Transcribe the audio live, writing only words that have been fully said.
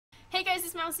Hey guys,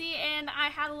 it's Mousie, and I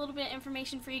had a little bit of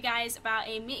information for you guys about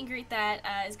a meet and greet that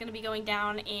is going to be going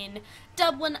down in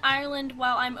Dublin, Ireland,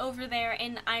 while I'm over there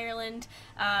in Ireland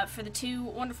for the two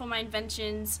wonderful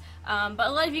Mineventions. But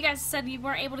a lot of you guys said you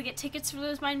weren't able to get tickets for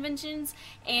those Mineventions,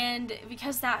 and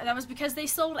because that was because they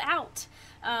sold out.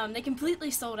 They completely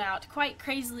sold out, quite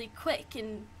crazily quick,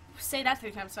 and say that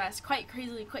 3 times fast, quite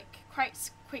crazily quick,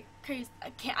 crazy.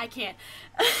 I can't.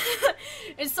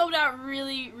 It sold out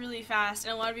really fast,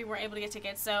 and a lot of you weren't able to get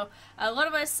tickets. So a lot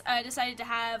of us decided to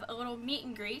have a little meet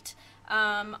and greet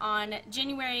on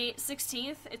January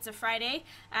 16th. It's a Friday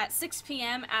at 6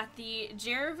 p.m. at the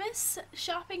Jervis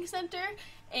shopping center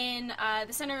in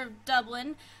the center of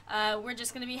Dublin. We're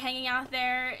just going to be hanging out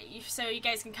there, so you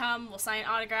guys can come. We'll sign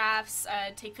autographs,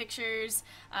 take pictures,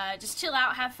 just chill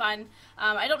out, have fun.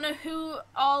 I don't know who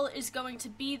all is going to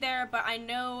be there, but I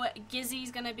know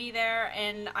Gizzy's going to be there,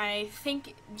 and I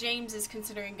think James is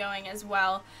considering going as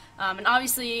well. And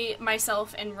obviously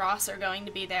myself and Ross are going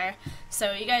to be there,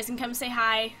 so you guys can come say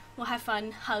hi. We'll have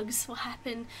fun, hugs will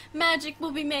happen, magic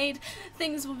will be made,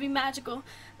 things will be magical.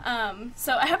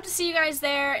 So I hope to see you guys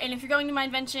there, and if you're going to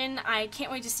Minevention, I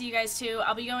can't wait to see you guys too.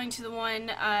 I'll be going to the one,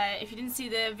 if you didn't see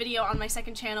the video on my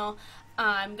second channel,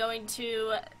 I'm going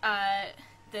to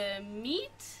the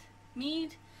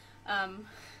Mead, I'm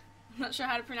not sure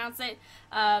how to pronounce it,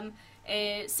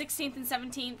 16th and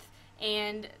 17th,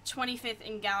 and 25th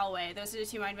in Galway. Those are the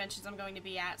 2 Mineventions I'm going to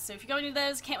be at. So if you're going to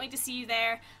those, can't wait to see you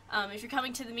there. If you're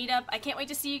coming to the meetup, I can't wait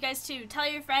to see you guys too. Tell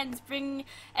your friends, bring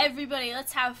everybody,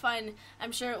 let's have fun.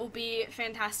 I'm sure it will be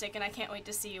fantastic, and I can't wait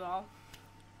to see you all.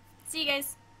 See you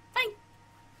guys. Bye!